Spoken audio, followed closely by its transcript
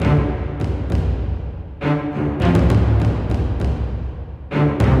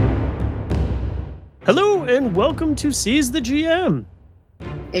and welcome to Seize the GM.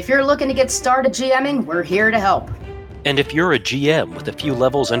 If you're looking to get started GMing, we're here to help. And if you're a GM with a few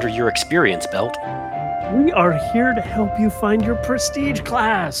levels under your experience belt, we are here to help you find your prestige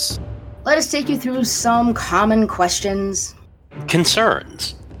class. Let us take you through some common questions,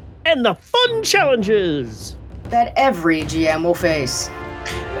 concerns, and the fun challenges that every GM will face.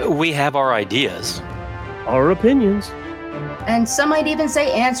 We have our ideas, our opinions, and some might even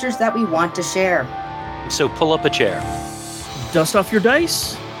say answers that we want to share. So pull up a chair, dust off your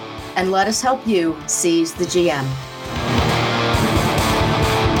dice, and let us help you seize the GM.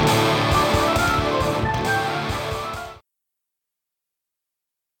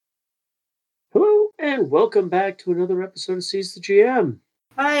 Hello, and welcome back to another episode of Seize the GM.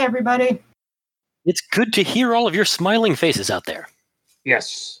 Hi, everybody. It's good to hear all of your smiling faces out there.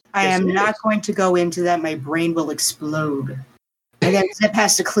 Yes. I am not going to go into that. My brain will explode. And then Zip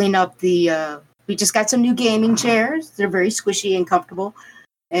has to clean up the... we just got some new gaming chairs. They're very squishy and comfortable.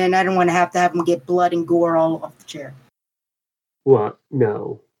 And I don't want to have them get blood and gore all off the chair. Well,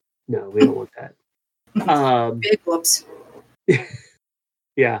 no. No, we don't want that. Big whoops.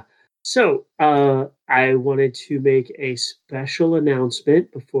 Yeah. So, I wanted to make a special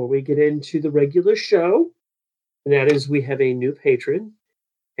announcement before we get into the regular show. And that is we have a new patron,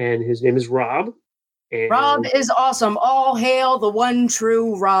 and his name is Rob. And Rob is awesome. All hail the one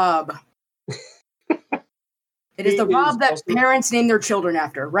true Rob. It is the Rob that awesome. Parents name their children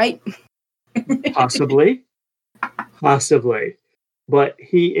after, right? Possibly. Possibly. But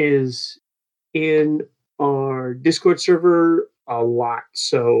he is in our Discord server a lot.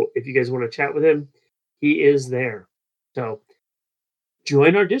 So if you guys want to chat with him, he is there. So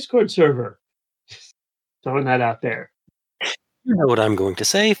join our Discord server. Just throwing that out there. You know what I'm going to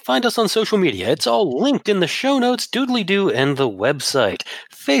say. Find us on social media. It's all linked in the show notes, doodly-doo, and the website.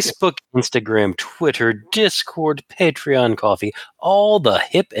 Facebook, Instagram, Twitter, Discord, Patreon, Coffee, all the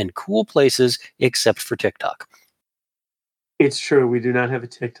hip and cool places except for TikTok. It's true. We do not have a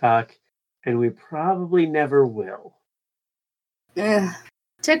TikTok, and we probably never will.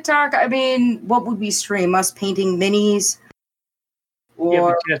 TikTok, I mean, what would we stream? Us painting minis? Or... Yeah,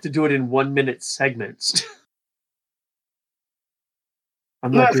 but you have to do it in 1 minute segments.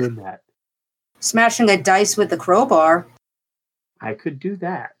 I'm not doing that. Smashing a dice with the crowbar. I could do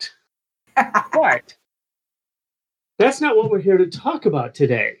that. But that's not what we're here to talk about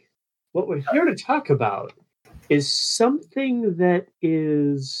today. What we're here to talk about is something that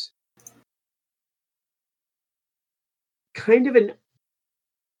is kind of an...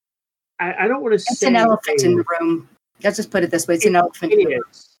 I don't want to say... It's an elephant in the room. Let's just put it this way. It's an elephant in the room.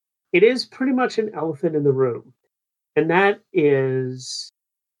 It is pretty much an elephant in the room. And that is,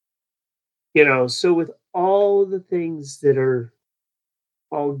 so with all the things that are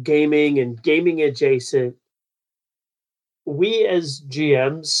all gaming and gaming adjacent, we as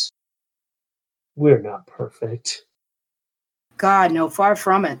GMs, we're not perfect. God, no, far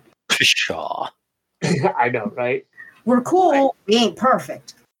from it. Pshaw. I know, right? We're cool. We ain't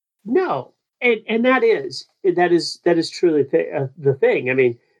perfect. No. And that is truly the thing. I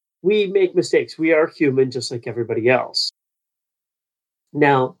mean, we make mistakes. We are human just like everybody else.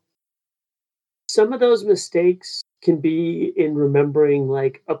 Now, some of those mistakes can be in remembering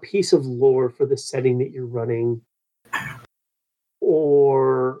like a piece of lore for the setting that you're running,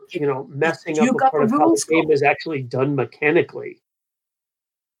 or, messing up a part of how the game is actually done mechanically.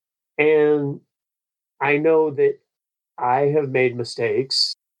 And I know that I have made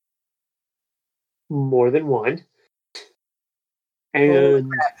mistakes, more than one. And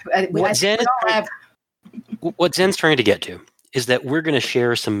what Zen's trying to get to is that we're going to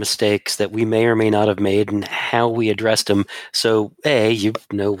share some mistakes that we may or may not have made and how we addressed them. So A,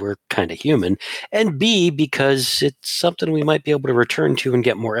 we're kind of human, and B, because it's something we might be able to return to and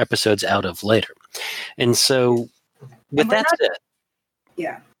get more episodes out of later. And so with that said.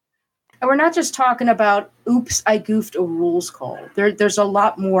 Yeah. And we're not just talking about, oops, I goofed a rules call. There's a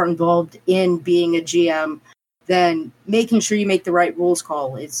lot more involved in being a GM than making sure you make the right rules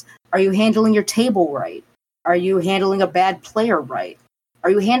call. Are you handling your table right? Are you handling a bad player right? Are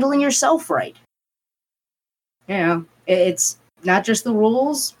you handling yourself right? It's not just the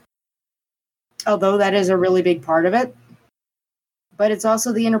rules, although that is a really big part of it, but it's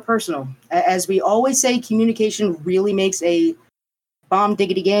also the interpersonal. As we always say, communication really makes a bomb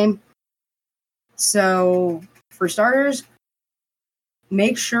diggity game. So, for starters,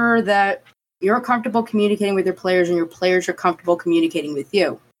 make sure that you're comfortable communicating with your players and your players are comfortable communicating with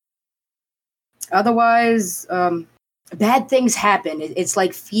you. Otherwise, bad things happen. It's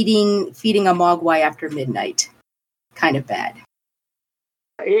like feeding a mogwai after midnight. Kind of bad.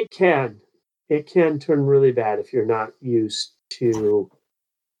 It can. it can turn really bad if you're not used to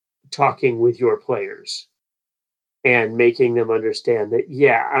talking with your players and making them understand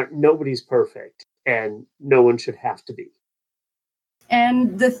that, nobody's perfect and no one should have to be.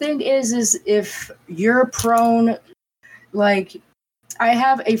 And the thing is if you're prone, like, I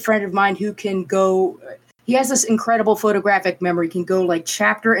have a friend of mine who can go, he has this incredible photographic memory, can go like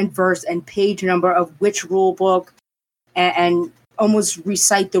chapter and verse and page number of which rule book and almost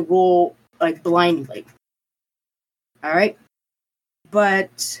recite the rule like blindly. All right.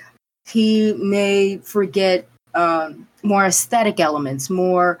 But he may forget more aesthetic elements,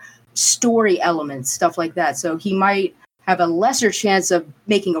 more story elements, stuff like that. So he might have a lesser chance of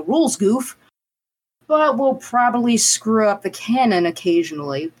making a rules goof, but will probably screw up the canon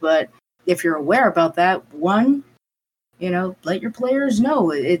occasionally. But if you're aware about that, one, let your players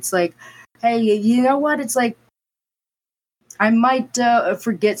know. It's like, hey, you know what? It's like, I might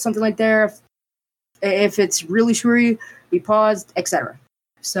forget something like there. If it's really screwy, we paused, etc.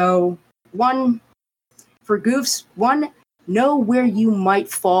 So, for goofs, know where you might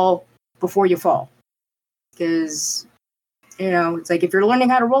fall before you fall. Because, it's like if you're learning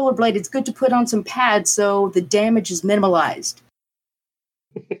how to rollerblade, it's good to put on some pads so the damage is minimalized.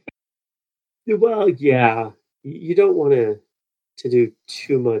 Well, yeah. You don't want to do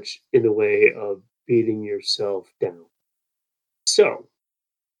too much in the way of beating yourself down. So,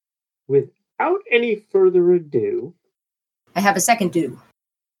 without any further ado... I have a second do.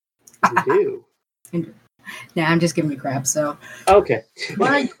 You do? Nah, I'm just giving you crap. So okay.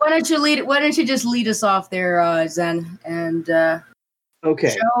 why don't you just lead us off there, Zen, and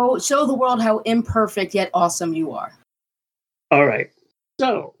okay, show the world how imperfect yet awesome you are. All right.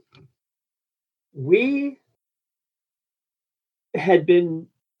 So we had been.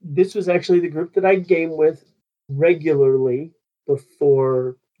 This was actually the group that I game with regularly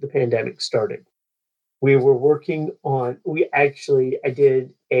before the pandemic started. We were working on. I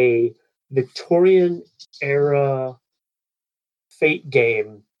did a Victorian era Fate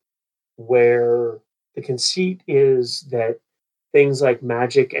game where the conceit is that things like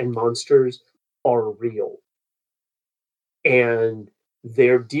magic and monsters are real. And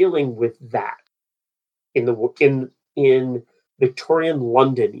they're dealing with that in Victorian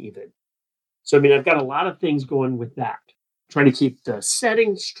London even. So I mean I've got a lot of things going with that. Trying to keep the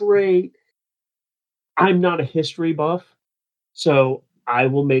setting straight. I'm not a history buff, so I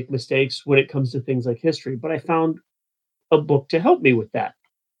will make mistakes when it comes to things like history, but I found a book to help me with that,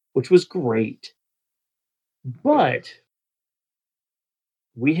 which was great. But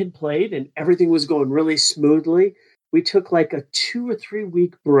we had played and everything was going really smoothly. We took like a 2 or 3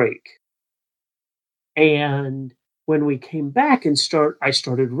 week break. And when we came back and I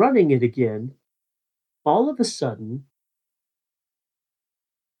started running it again, all of a sudden,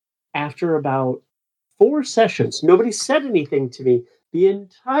 after about 4 sessions, nobody said anything to me the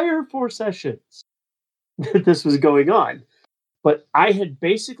entire 4 sessions that this was going on. But I had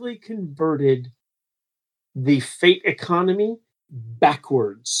basically converted the Fate economy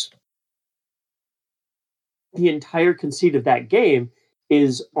backwards. The entire conceit of that game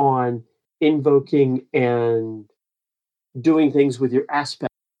is on invoking and doing things with your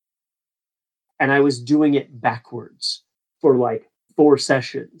aspect. And I was doing it backwards for like 4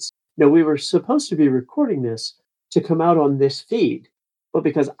 sessions. Now, we were supposed to be recording this to come out on this feed, but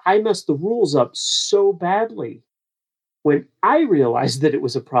because I messed the rules up so badly, when I realized that it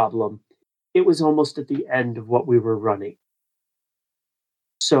was a problem, it was almost at the end of what we were running.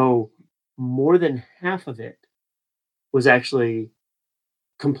 So more than half of it was actually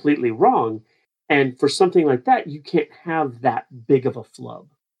completely wrong. And for something like that, you can't have that big of a flub.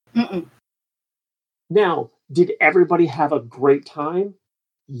 Mm-mm. Now, did everybody have a great time?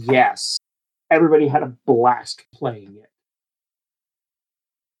 Yes. Everybody had a blast playing it.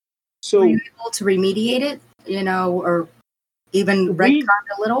 So, were you able to remediate it, or even retcon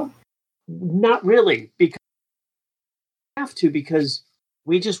a little? Not really, because we have to, because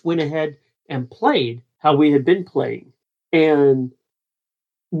we just went ahead and played how we had been playing. And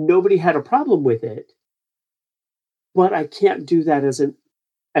nobody had a problem with it. But I can't do that as an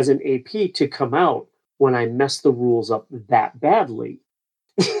AP to come out when I mess the rules up that badly.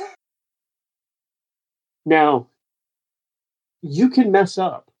 Now, you can mess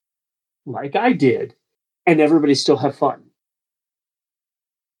up like I did, and everybody still have fun.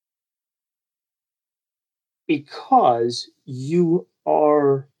 Because you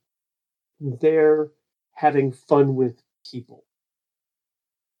are there having fun with people.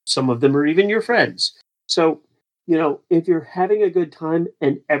 Some of them are even your friends. So, if you're having a good time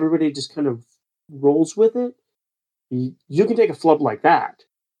and everybody just kind of rolls with it, you can take a flub like that.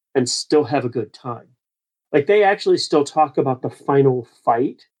 and still have a good time. Like, they actually still talk about the final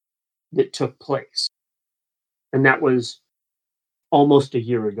fight that took place. And that was almost a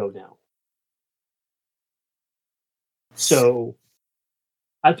year ago now. So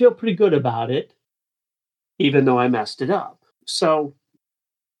I feel pretty good about it, even though I messed it up. So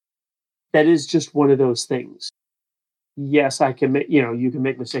that is just one of those things. Yes, I can make, you can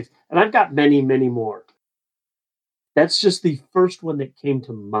make mistakes. And I've got many, many more. That's just the first one that came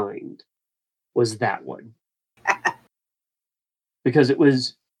to mind, was that one. Because it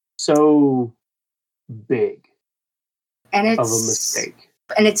was so big And of a mistake.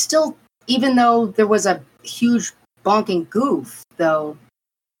 And it's still, even though there was a huge bonking goof, though,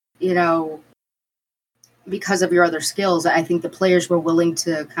 because of your other skills, I think the players were willing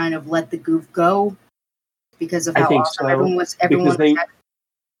to kind of let the goof go because of how awesome everyone was.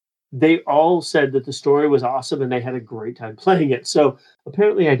 They all said that the story was awesome and they had a great time playing it. So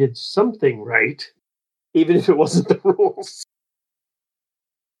apparently I did something right, even if it wasn't the rules.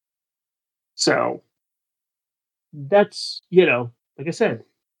 So that's, like I said,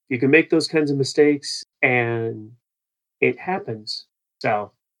 you can make those kinds of mistakes and it happens.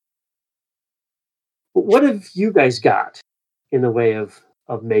 So, but what have you guys got in the way of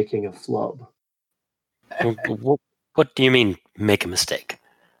making a flub? What do you mean, make a mistake?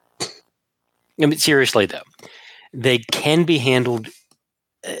 I mean, seriously, though, they can be handled,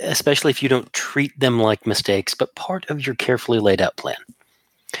 especially if you don't treat them like mistakes, but part of your carefully laid out plan.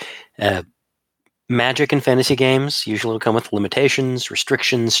 Magic and fantasy games usually come with limitations,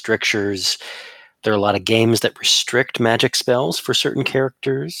 restrictions, strictures. There are a lot of games that restrict magic spells for certain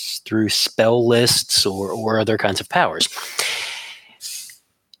characters through spell lists or other kinds of powers.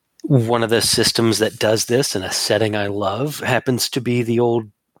 One of the systems that does this in a setting I love happens to be the old,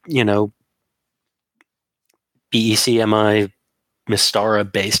 BECMI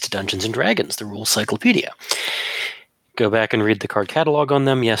Mystara-based Dungeons & Dragons, the Rules Cyclopedia. Go back and read the card catalog on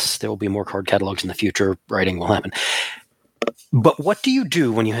them. Yes, there will be more card catalogs in the future. Writing will happen. But what do you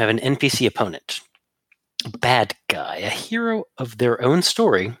do when you have an NPC opponent, a bad guy, a hero of their own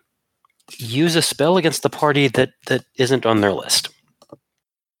story, use a spell against the party that isn't on their list?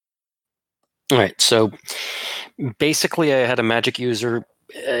 All right, so basically I had a magic user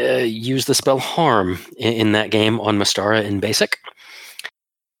use the spell Harm in that game on Mystara in Basic.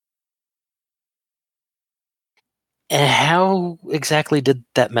 And how exactly did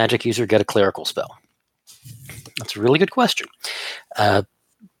that magic user get a clerical spell? That's a really good question. At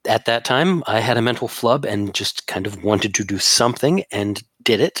that time, I had a mental flub and just kind of wanted to do something and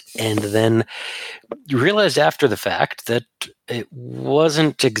did it. And then realized after the fact that it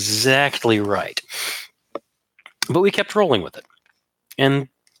wasn't exactly right. But we kept rolling with it. And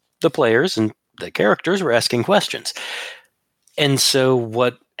the players and the characters were asking questions. And so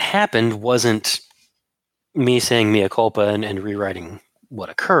what happened wasn't me saying mea culpa and rewriting what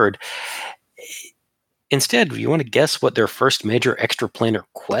occurred. Instead, you want to guess what their first major extraplanar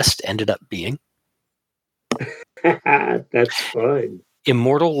quest ended up being? That's fun.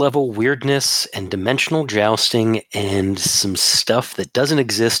 Immortal level weirdness and dimensional jousting and some stuff that doesn't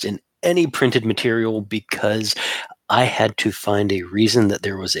exist in any printed material because I had to find a reason that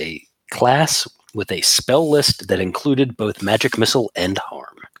there was a class with a spell list that included both magic missile and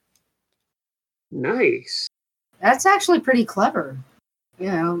harm. Nice. That's actually pretty clever.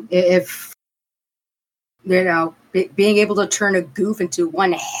 If being able to turn a goof into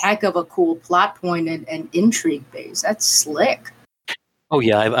one heck of a cool plot point and intrigue base, that's slick. Oh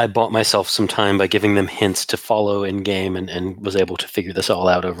yeah, I bought myself some time by giving them hints to follow in game and was able to figure this all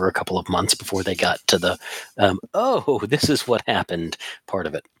out over a couple of months before they got to the this is what happened part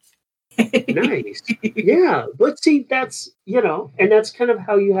of it. Nice. Yeah, but see, that's and that's kind of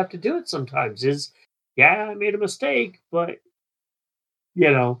how you have to do it sometimes is, yeah, I made a mistake, but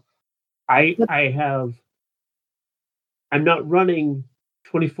I'm not running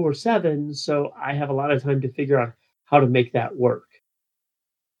 24/7, so I have a lot of time to figure out how to make that work.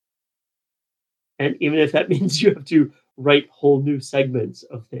 And even if that means you have to write whole new segments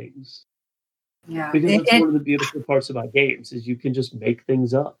of things. Yeah. Because it's one of the beautiful parts about games is you can just make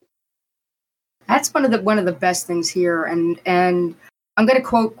things up. That's one of the best things here. And I'm going to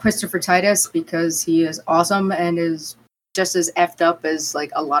quote Christopher Titus because he is awesome and is just as effed up as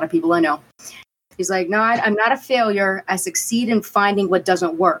like a lot of people I know. He's like, no, I'm not a failure. I succeed in finding what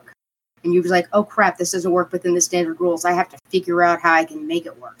doesn't work. And you're like, oh crap, this doesn't work within the standard rules. I have to figure out how I can make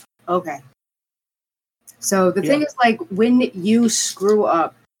it work. Okay. So the thing is, like, when you screw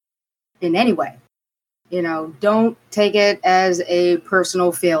up in any way, don't take it as a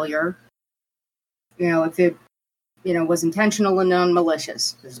personal failure. If was intentional and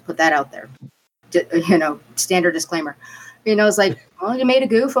non-malicious. Just put that out there. Standard disclaimer. It's like, well, you made a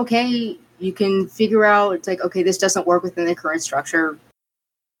goof. Okay, you can figure out. It's like, okay, this doesn't work within the current structure.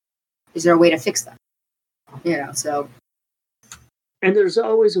 Is there a way to fix that? So. And there's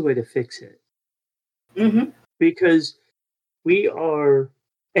always a way to fix it. Mm-hmm. Because we are,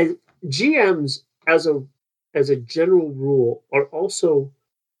 and GMs as a general rule are also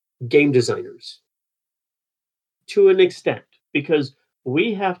game designers to an extent, because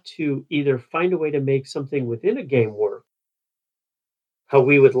we have to either find a way to make something within a game work how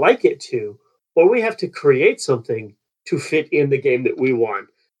we would like it to, or we have to create something to fit in the game that we want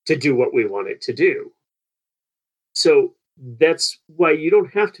to do what we want it to do. So that's why you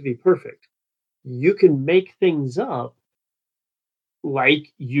don't have to be perfect. You can make things up,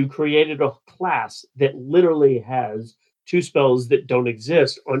 like you created a class that literally has 2 spells that don't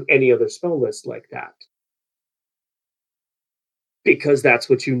exist on any other spell list like that, because that's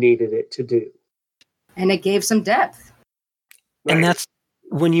what you needed it to do. And it gave some depth. Right. And that's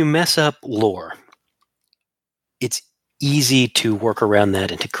when you mess up lore, it's easy to work around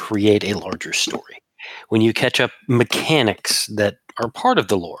that and to create a larger story. When you catch up mechanics that are part of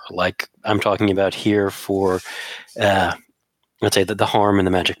the lore, like I'm talking about here for, let's say that the harm and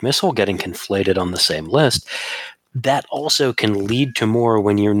the magic missile getting conflated on the same list, that also can lead to more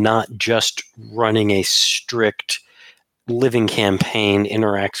when you're not just running a strict living campaign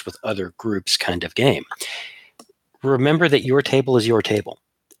interacts with other groups kind of game. Remember that your table is your table,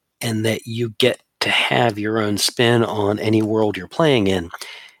 and that you get to have your own spin on any world you're playing in.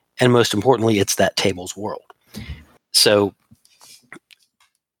 And most importantly, it's that table's world. So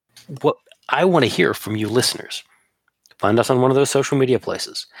what I want to hear from you listeners, find us on one of those social media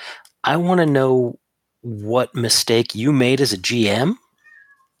places. I want to know what mistake you made as a GM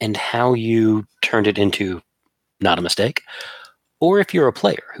and how you turned it into not a mistake. Or if you're a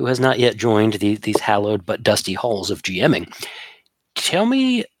player who has not yet joined these hallowed but dusty halls of GMing, tell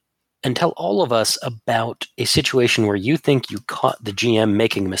me and tell all of us about a situation where you think you caught the GM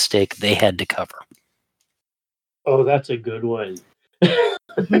making a mistake they had to cover. Oh, that's a good one.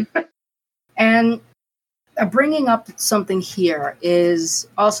 And bringing up something here is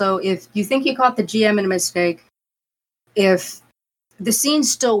also, if you think you caught the GM in a mistake, if the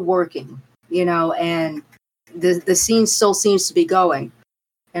scene's still working, and the scene still seems to be going,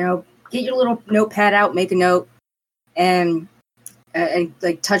 get your little notepad out, make a note, and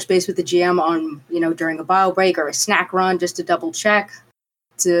like touch base with the GM on, during a bio break or a snack run, just to double check.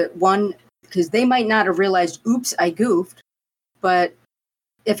 Because they might not have realized, oops, I goofed. But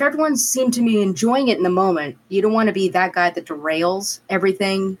if everyone seemed to be enjoying it in the moment, you don't want to be that guy that derails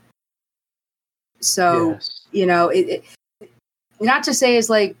everything. So, yes. Not to say is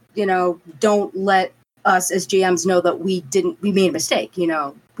like, don't let us as GMs know that we made a mistake.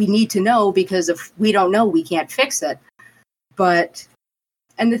 We need to know, because if we don't know, we can't fix it. But,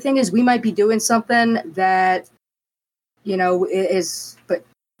 and the thing is, we might be doing something that,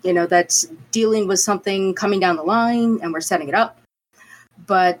 that's dealing with something coming down the line, and we're setting it up.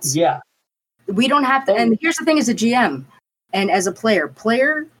 But yeah, we don't have to. And here's the thing: as a GM and as a player,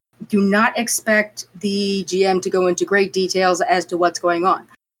 do not expect the GM to go into great details as to what's going on.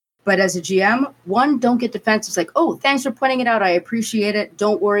 But as a GM, one, don't get defensive. It's like, oh, thanks for pointing it out. I appreciate it.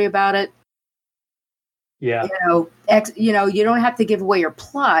 Don't worry about it. Yeah. You don't have to give away your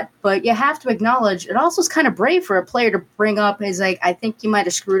plot, but you have to acknowledge it. Also is kind of brave for a player to bring up is like, I think you might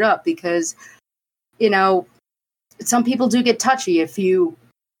have screwed up, because, some people do get touchy if you,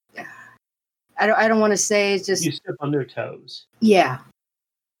 I don't want to say it's just. You step on their toes. Yeah.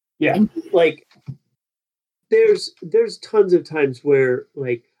 Yeah. Like there's tons of times where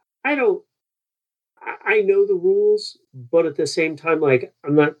like, I know the rules, but at the same time, like,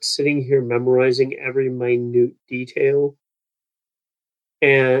 I'm not sitting here memorizing every minute detail.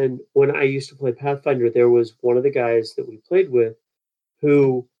 And when I used to play Pathfinder, there was one of the guys that we played with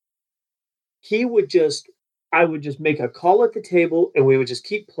who I would just make a call at the table and we would just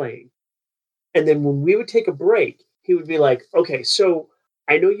keep playing. And then when we would take a break, he would be like, okay, so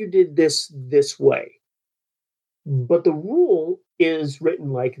I know you did this way, but the rule is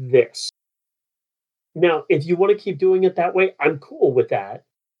written like this. Now, if you want to keep doing it that way, I'm cool with that.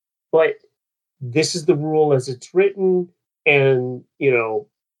 But this is the rule as it's written. And,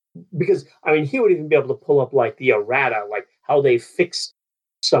 because, he would even be able to pull up like the errata, like how they fixed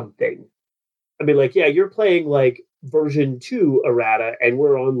something. Like, yeah, you're playing like version 2 errata and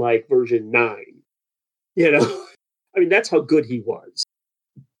we're on like version 9. That's how good he was.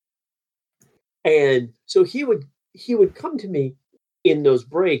 And so he would come to me in those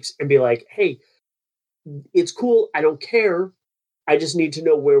breaks and be like, hey, it's cool. I don't care. I just need to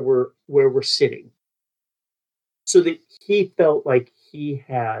know where we're sitting, so that he felt like he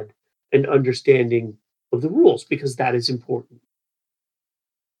had an understanding of the rules, because that is important.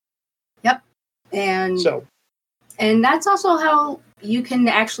 Yep. And So, and that's also how you can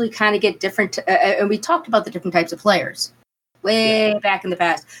actually kind of get different. And we talked about the different types of players way back in the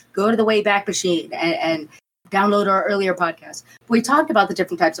past. Go to the Wayback Machine and download our earlier podcast. We talked about the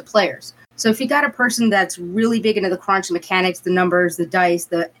different types of players. So if you got a person that's really big into the crunch mechanics, the numbers, the dice,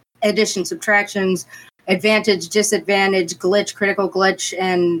 the addition, subtractions, advantage, disadvantage, glitch, critical glitch,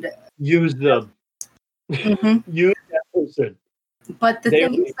 and use them. Use that person. But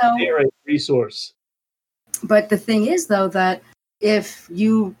they're a resource. But the thing is, though, that if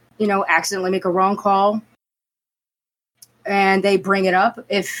you accidentally make a wrong call and they bring it up,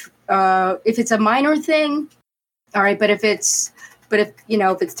 if it's a minor thing, all right. But if it's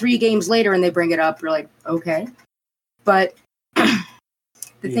 3 games later and they bring it up, you're like, okay. But the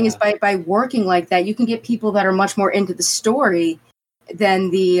thing is, by working like that, you can get people that are much more into the story than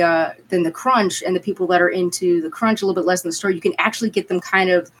the crunch, and the people that are into the crunch a little bit less than the story. You can actually get them kind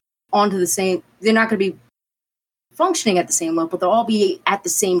of onto the same. They're not going to be functioning at the same level, but they'll all be at the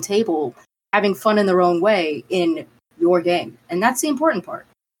same table, having fun in their own way in your game, and that's the important part.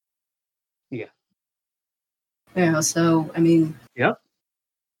 Yeah. Yeah. So I mean. Yeah.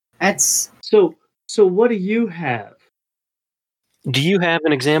 That's so. So what do you have? Do you have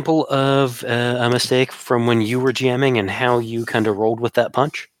an example of a mistake from when you were GMing and how you kind of rolled with that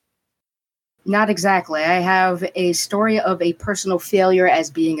punch? Not exactly. I have a story of a personal failure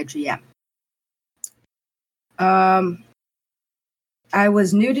as being a GM. I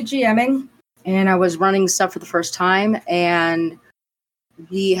was new to GMing, and I was running stuff for the first time, and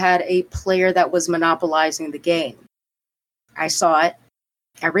we had a player that was monopolizing the game. I saw it,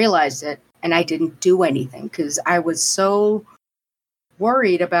 I realized it, and I didn't do anything because I was so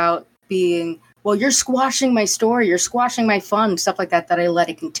worried about being, well, you're squashing my story, you're squashing my fun, stuff like that, that I let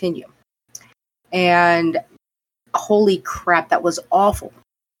it continue. And holy crap, that was awful.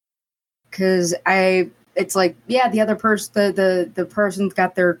 Because it's like, yeah, the other person, the person's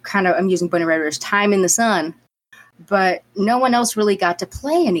got their kind of, I'm using Bunny Rabbit's time in the sun, but no one else really got to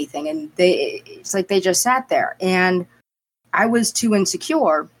play anything. And it's like they just sat there. And I was too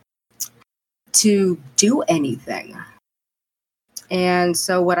insecure to do anything. And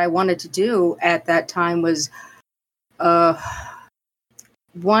so what I wanted to do at that time was,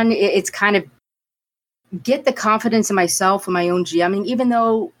 one, it's kind of get the confidence in myself and my own GMing, even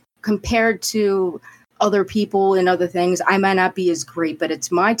though compared to other people and other things, I might not be as great, but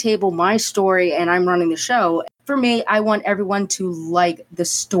it's my table, my story, and I'm running the show. For me, I want everyone to like the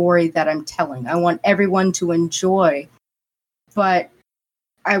story that I'm telling. I want everyone to enjoy. But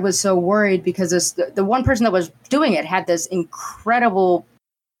I was so worried because the one person that was doing it had this incredible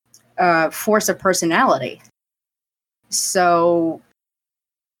force of personality. So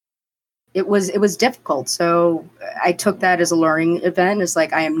it was difficult. So I took that as a learning event. It's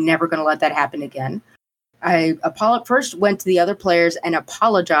like, I am never going to let that happen again. I first went to the other players and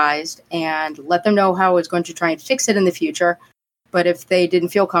apologized and let them know how I was going to try and fix it in the future. But if they didn't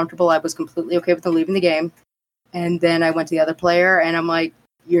feel comfortable, I was completely okay with them leaving the game. And then I went to the other player and I'm like,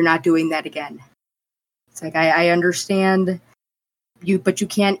 you're not doing that again. It's like, I understand you, but you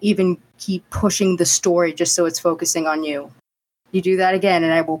can't even keep pushing the story just so it's focusing on you. You do that again,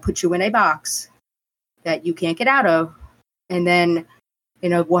 and I will put you in a box that you can't get out of. And then,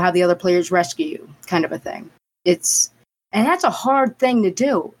 we'll have the other players rescue you, kind of a thing. And that's a hard thing to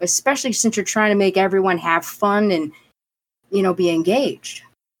do, especially since you're trying to make everyone have fun and, be engaged.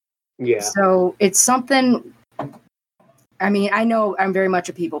 Yeah. So it's something. I mean, I know I'm very much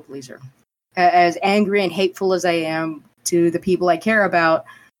a people pleaser. As angry and hateful as I am to the people I care about,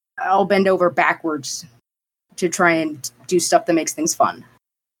 I'll bend over backwards to try and do stuff that makes things fun.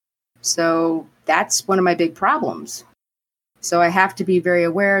 So that's one of my big problems. So I have to be very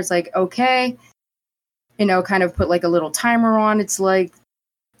aware. It's like, okay, kind of put like a little timer on. It's like,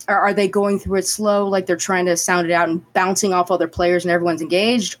 are they going through it slow, like they're trying to sound it out and bouncing off other players and everyone's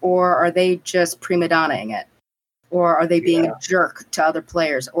engaged? Or are they just prima donnaing it? Or are they being a jerk to other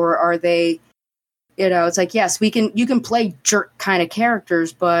players? Or are they, it's like, yes, you can play jerk kind of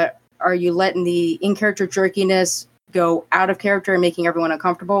characters, but are you letting the in-character jerkiness go out of character and making everyone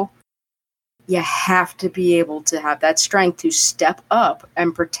uncomfortable? You have to be able to have that strength to step up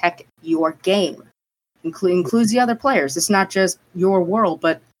and protect your game. Includes the other players. It's not just your world,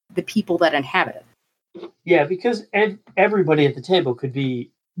 but the people that inhabit it. Yeah, because everybody at the table could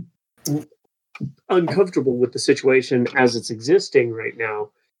be uncomfortable with the situation as it's existing right now.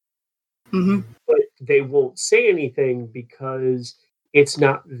 Mm-hmm. but they won't say anything because it's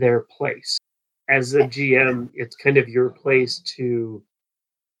not their place. As a GM, it's kind of your place to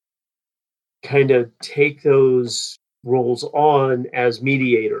kind of take those roles on as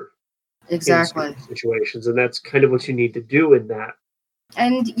mediator Exactly. in certain situations, and that's kind of what you need to do in that.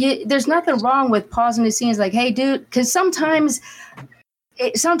 And there's nothing wrong with pausing the scenes, like, hey, dude, because sometimes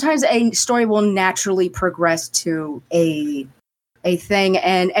a story will naturally progress to a thing,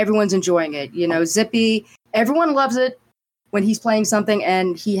 and everyone's enjoying it. You know, Zippy, everyone loves it when he's playing something,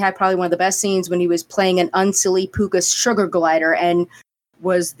 and he had probably one of the best scenes when he was playing an Unsilly Puka sugar glider and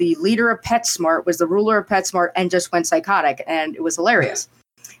was the leader of PetSmart, was the ruler of PetSmart, and just went psychotic, and it was hilarious.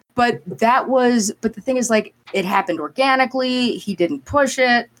 But the thing is, like, it happened organically. He didn't push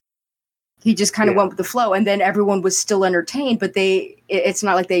it. He just kind of went with the flow, and then everyone was still entertained, but it's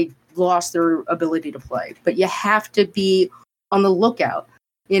not like they lost their ability to play. But you have to be on the lookout,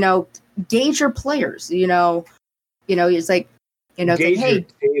 you know, gauge your players, you know, it's like, you know, Gauge it's like, hey,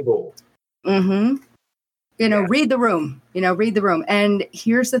 your table. Mm-hmm. Read the room, read the room. And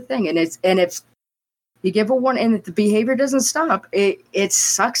here's the thing. And if you give a warning and if the behavior doesn't stop, it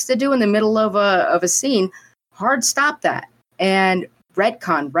sucks to do in the middle of a scene. Hard stop that. And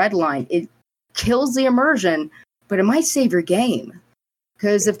retcon, redline, it kills the immersion, but it might save your game.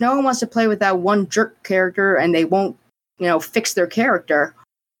 Because if no one wants to play with that one jerk character and they won't, fix their character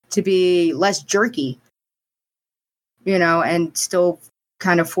to be less jerky, and still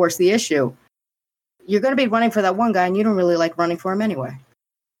kind of force the issue, you're going to be running for that one guy and you don't really like running for him anyway.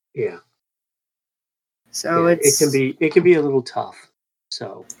 Yeah. So it can be a little tough.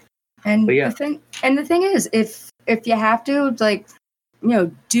 So, the thing is, if you have to, like,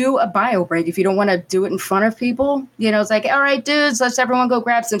 do a bio break. If you don't want to do it in front of people, it's like, all right, dudes, let's everyone go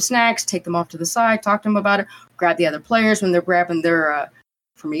grab some snacks, take them off to the side, talk to them about it, grab the other players when they're grabbing their,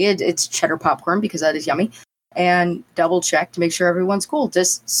 for me, it's cheddar popcorn because that is yummy, and double check to make sure everyone's cool.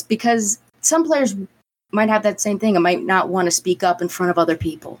 Just because some players might have that same thing and might not want to speak up in front of other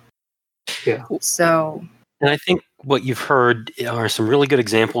people. Yeah. So. And I think what you've heard are some really good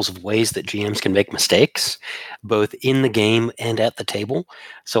examples of ways that GMs can make mistakes, both in the game and at the table.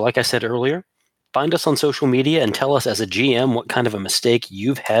 So like I said earlier, find us on social media and tell us as a GM what kind of a mistake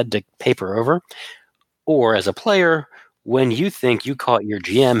you've had to paper over, or as a player, when you think you caught your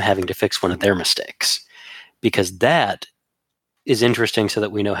GM having to fix one of their mistakes. Because that is interesting so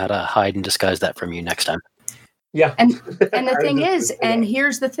that we know how to hide and disguise that from you next time. Yeah. And the thing is, and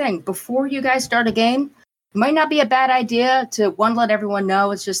here's the thing, before you guys start a game, it might not be a bad idea to let everyone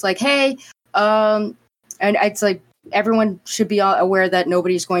know. It's just like, hey, and it's like everyone should be aware that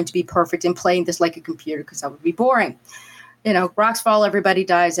nobody's going to be perfect in playing this like a computer, because that would be boring. Rocks fall, everybody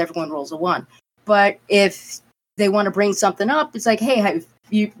dies, everyone rolls a 1. But if they want to bring something up, it's like, hey,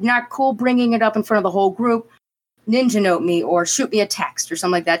 you're not cool bringing it up in front of the whole group, ninja note me or shoot me a text or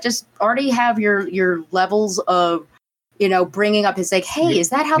something like that. Just already have your levels of, bringing up. It's like, hey, is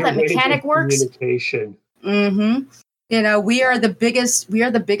that how that mechanic works? Communication. Mm-hmm. We are the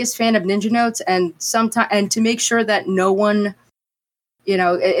biggest fan of ninja notes, and to make sure that no one,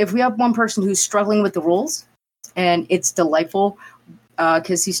 if we have one person who's struggling with the rules, and it's delightful,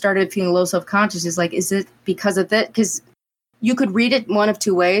 because he started feeling low self-conscious. He's like, is it because of that? Because you could read it one of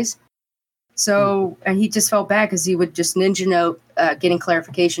two ways. So, and he just felt bad because he would just ninja note, getting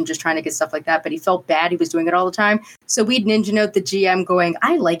clarification, just trying to get stuff like that. But he felt bad. He was doing it all the time. So we'd ninja note the GM going,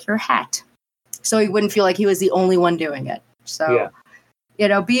 I like your hat. So he wouldn't feel like he was the only one doing it. So,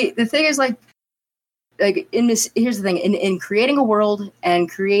 the thing is, like in this, here's the thing, in creating a world and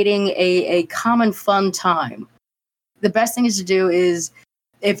creating a common fun time, the best thing is to do is,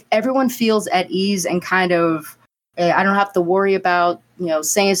 if everyone feels at ease and kind of, I don't have to worry about,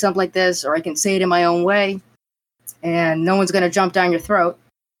 saying something like this, or I can say it in my own way, and no one's going to jump down your throat.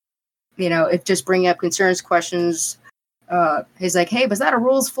 If just bringing up concerns, questions, he's like, hey, was that a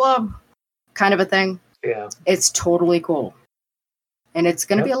rules flub? Kind of a thing. Yeah. It's totally cool. And it's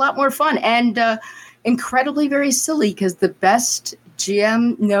going to be a lot more fun and incredibly very silly, because the best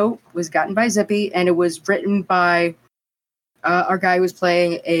GM note was gotten by Zippy, and it was written by our guy who was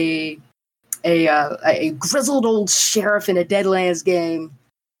playing a grizzled old sheriff in a Deadlands game.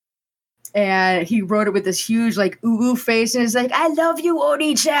 And he wrote it with this huge, like, ooh face, and he's like, I love you,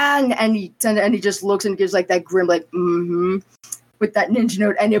 Oni-chan! And he just looks and gives, like, that grim, like, mm-hmm, with that ninja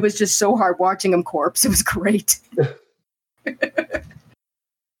note, and it was just so hard watching him corpse. It was great.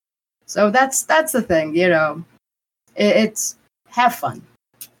 So that's the thing, it's have fun.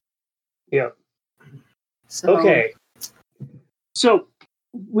 Yeah. So, okay. So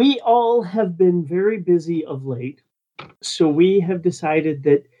we all have been very busy of late. So we have decided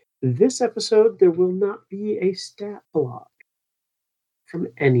that this episode, there will not be a stat block from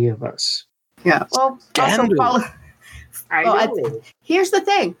any of us. Yeah. Well, also follow. I know. Here's the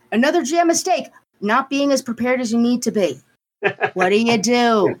thing. Another GM mistake. Not being as prepared as you need to be. What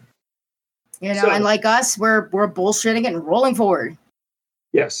do? You know, and like us, we're bullshitting it and rolling forward.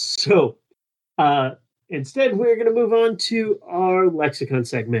 Yes. So instead, we're going to move on to our lexicon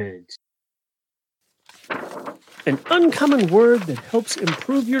segment. An uncommon word that helps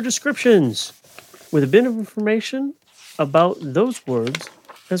improve your descriptions with a bit of information about those words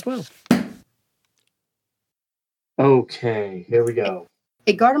as well. Okay, here we go.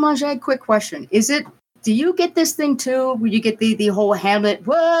 Hey, Garde-Manger, quick question. Do you get this thing too, where you get the whole Hamlet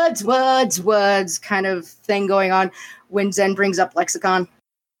words kind of thing going on when Zen brings up lexicon?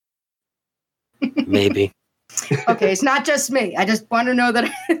 Maybe. Okay, it's not just me. I just want to know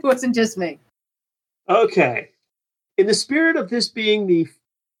that it wasn't just me. Okay. In the spirit of this being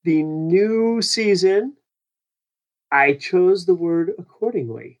the new season, I chose the word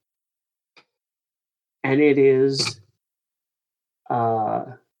accordingly. And it is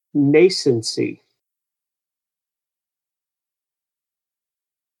nascency.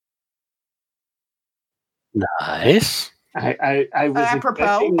 Nice. I was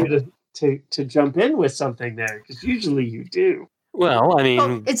expecting you to jump in with something there, because usually you do. Well, I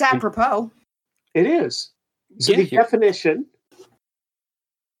mean... it's apropos. It is. So the definition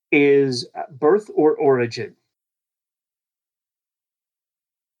is birth or origin.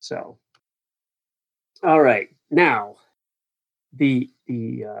 So, all right. Now, the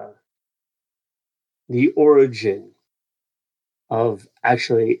origin of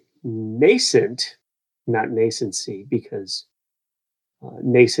actually nascent, not nascency, because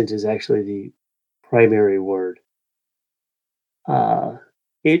nascent is actually the primary word.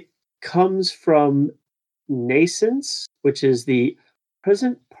 It comes from nascens, which is the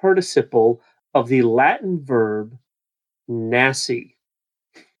present participle of the Latin verb nasci,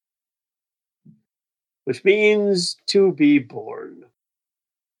 which means to be born.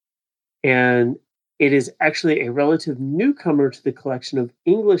 And it is actually a relative newcomer to the collection of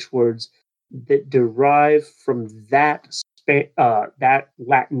English words that derive from that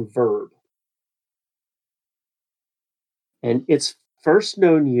Latin verb. And its first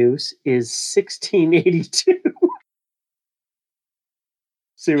known use is 1682.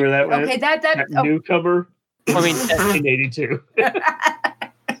 See where that went? Okay, that newcomer. I mean, 1682.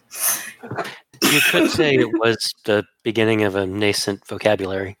 You could say it was the beginning of a nascent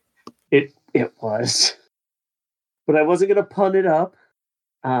vocabulary. It was, but I wasn't going to pun it up.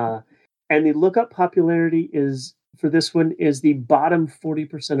 And the lookup popularity is for this one is the bottom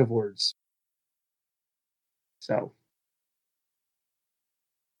 40% of words. So,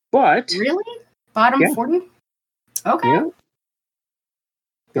 but really bottom 40. Okay.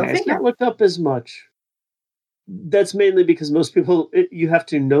 Yeah, it's not looked up as much. That's mainly because most people, you have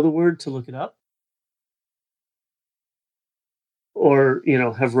to know the word to look it up. Or,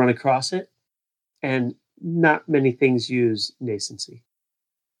 have run across it. And not many things use nascency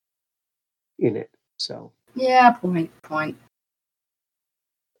in it. So. Yeah, point.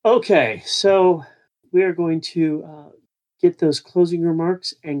 Okay, so we are going to get those closing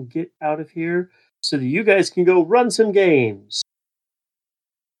remarks and get out of here so that you guys can go run some games.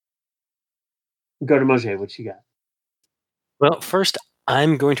 Garde-Manger, what you got? Well, first,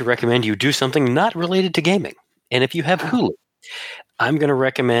 I'm going to recommend you do something not related to gaming. And if you have Hulu, I'm going to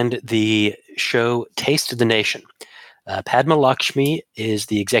recommend the show Taste of the Nation. Padma Lakshmi is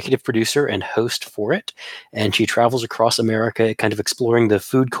the executive producer and host for it, and she travels across America kind of exploring the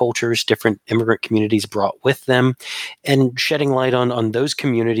food cultures different immigrant communities brought with them and shedding light on those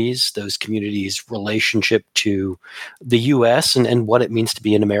communities' relationship to the U.S. and what it means to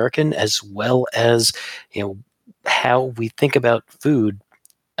be an American, as well as how we think about food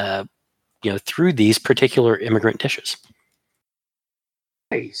through these particular immigrant dishes.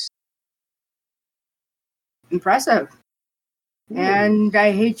 Nice. Impressive. And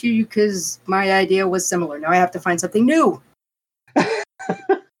I hate you because my idea was similar. Now I have to find something new.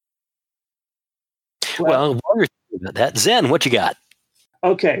 Well, while you're thinking about that, Zen, what you got?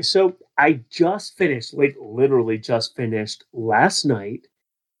 Okay, so I just finished, literally just finished last night,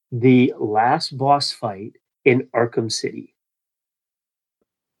 the last boss fight in Arkham City.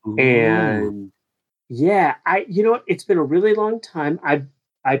 Ooh. And yeah, it's been a really long time.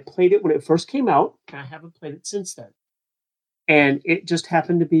 I played it when it first came out, and I haven't played it since then. And it just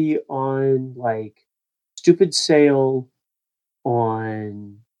happened to be on stupid sale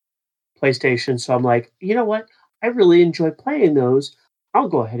on PlayStation. So I'm like, you know what? I really enjoy playing those. I'll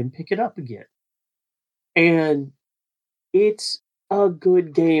go ahead and pick it up again. And it's a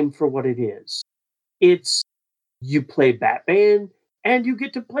good game for what it is. It's you play Batman and you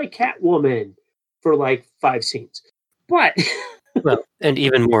get to play Catwoman for like 5 scenes. But Well, and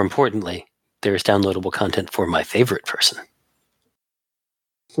even more importantly, there's downloadable content for my favorite person.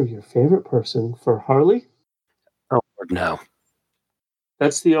 for your favorite person, for Harley, Oh, no.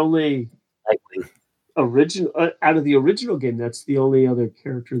 that's the only Nightwing. original out of the original game. That's the only other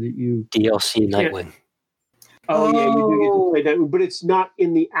character that you. DLC can't- Nightwing. Oh yeah, you do get to Oh. play that, but it's not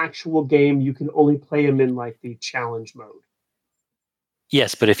in the actual game. You can only play him in like the challenge mode.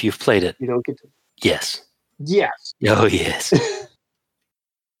 Yes, but if you've played it, You don't get to. yes. Yes. Oh, yes.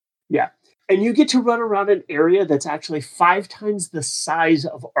 Yeah. And you get to run around an area that's actually 5 times the size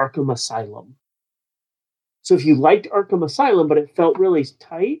of Arkham Asylum. So if you liked Arkham Asylum, but it felt really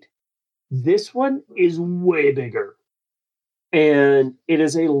tight, this one is way bigger. And it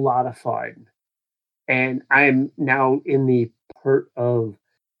is a lot of fun. And I'm now in the part of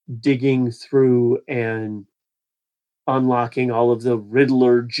digging through and unlocking all of the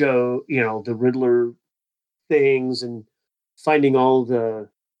Riddler the Riddler things, and finding all the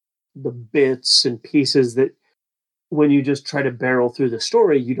bits and pieces that when you just try to barrel through the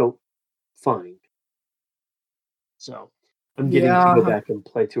story you don't find. So I'm getting to go back and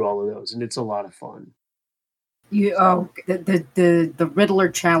play through all of those, and it's a lot of fun. The Riddler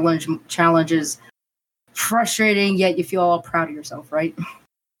challenge is frustrating, yet you feel all proud of yourself, right?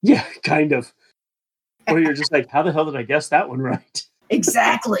 Yeah, kind of. Or you're just like, how the hell did I guess that one right?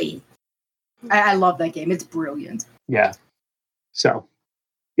 Exactly. I love that game. It's brilliant. Yeah. So,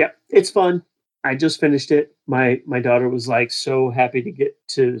 yeah, it's fun. I just finished it. My daughter was like so happy to get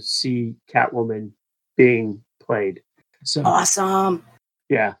to see Catwoman being played. So Awesome.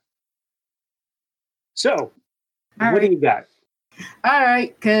 yeah. So, All what right. do you got? All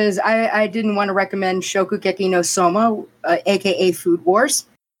right, because I didn't want to recommend Shokugeki no Soma, aka Food Wars,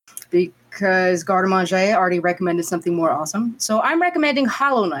 because Gardemange already recommended something more awesome. So I'm recommending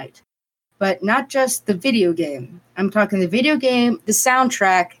Hollow Knight, but not just the video game. I'm talking the video game, the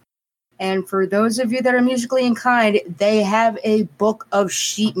soundtrack, and for those of you that are musically inclined, they have a book of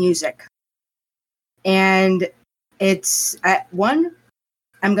sheet music. And it's, I'm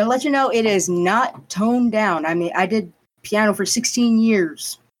going to let you know, it is not toned down. I mean, I did piano for 16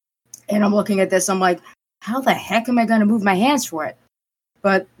 years, and I'm looking at this, I'm like, how the heck am I going to move my hands for it?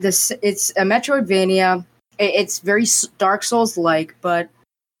 But it's a Metroidvania. It's very Dark Souls-like, but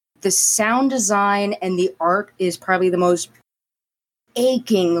the sound design and the art is probably the most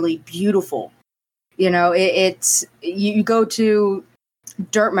achingly beautiful. You know, it's you go to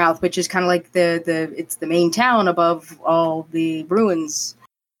Dirtmouth, which is kind of like it's the main town above all the ruins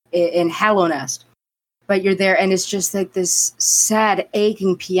in Hallownest. But you're there, and it's just like this sad,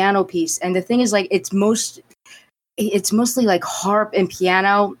 aching piano piece. And the thing is, like, it's mostly like harp and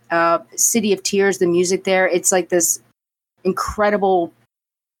piano. City of Tears, the music there, it's like this incredible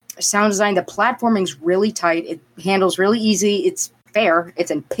sound design. The platforming's really tight. It handles really easy. It's fair.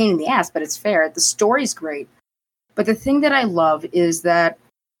 It's a pain in the ass, but it's fair. The story's great. But the thing that I love is that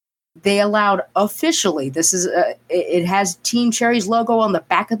they allowed officially, it has Team Cherry's logo on the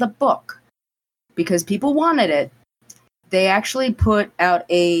back of the book because people wanted it. They actually put out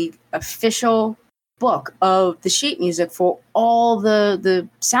a official book of the sheet music for all the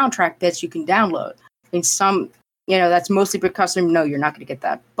soundtrack bits you can download. And some, that's mostly percussive. No, you're not going to get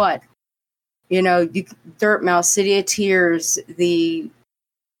that. But, Dirtmouth, City of Tears, the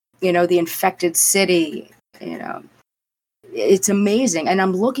Infected City, it's amazing. And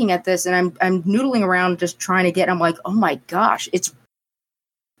I'm looking at this and I'm noodling around just trying to I'm like, oh my gosh, it's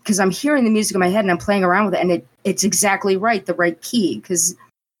because I'm hearing the music in my head and I'm playing around with it, and it's exactly right, the right key. Because,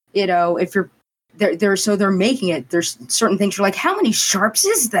 if you're they're making it, there's certain things you're like, how many sharps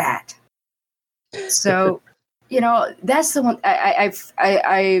is that? So, that's the one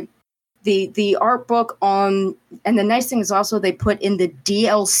the art book on, and the nice thing is also they put in the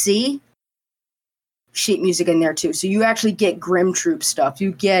DLC sheet music in there too. So you actually get Grim Troop stuff.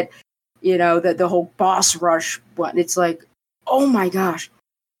 You get, the whole boss rush one. It's like, oh my gosh.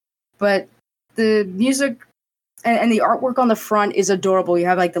 But the music and the artwork on the front is adorable. You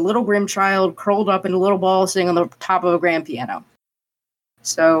have like the little Grim child curled up in a little ball sitting on the top of a grand piano.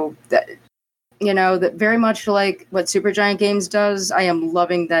 So that, that very much like what Supergiant Games does. I am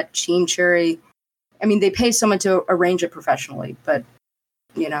loving that Team Cherry. I mean, they pay someone to arrange it professionally, but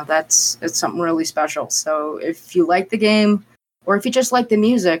it's something really special. So if you like the game, or if you just like the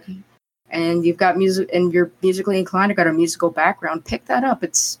music, and you've got music and you're musically inclined, or got a musical background, pick that up.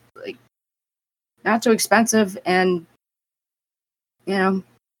 It's like not too expensive, and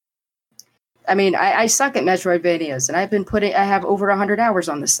I mean, I suck at Metroidvanias, and I have over 100 hours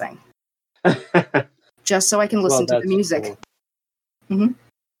on this thing. Just so I can listen to the music. Cool. Mm-hmm.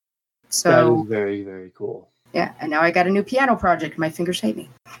 So that is very, very cool. Yeah, and now I got a new piano project. My fingers hate me.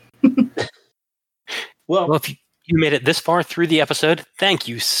 Well, if you made it this far through the episode, thank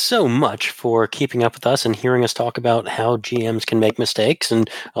you so much for keeping up with us and hearing us talk about how GMs can make mistakes and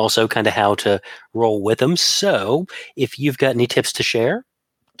also kind of how to roll with them. So if you've got any tips to share,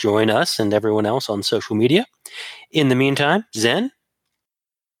 join us and everyone else on social media. In the meantime, Zen,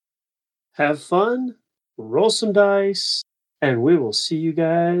 have fun, roll some dice, and we will see you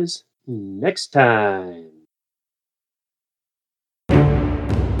guys next time.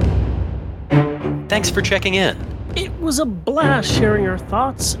 Thanks for checking in. It was a blast sharing our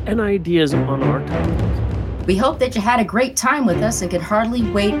thoughts and ideas on our topic. We hope that you had a great time with us and can hardly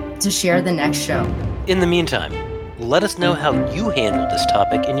wait to share the next show. In the meantime, let us know how you handle this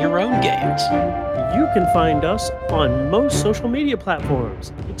topic in your own games. You can find us on most social media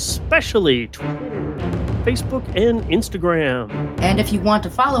platforms, especially Twitter, Facebook, and Instagram. And if you want to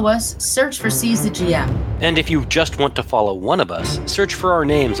follow us, search for Seize the GM. And if you just want to follow one of us, search for our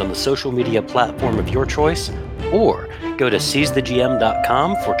names on the social media platform of your choice, or go to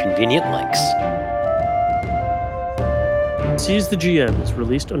seizethegm.com for convenient links. Seize the GM is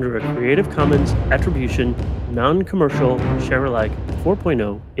released under a Creative Commons Attribution, Non-Commercial, Share-alike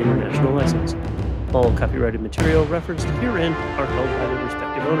 4.0 International License. All copyrighted material referenced herein are held by their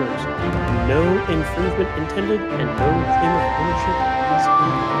respective owners. No infringement intended and no claim of ownership is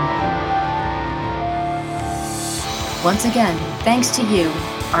intended. Once again, thanks to you,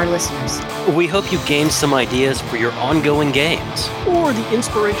 our listeners. We hope you gained some ideas for your ongoing games. Or the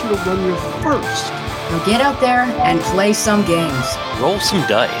inspiration to run your first. Now get out there and play some games. Roll some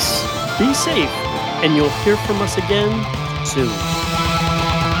dice. Be safe, and you'll hear from us again soon.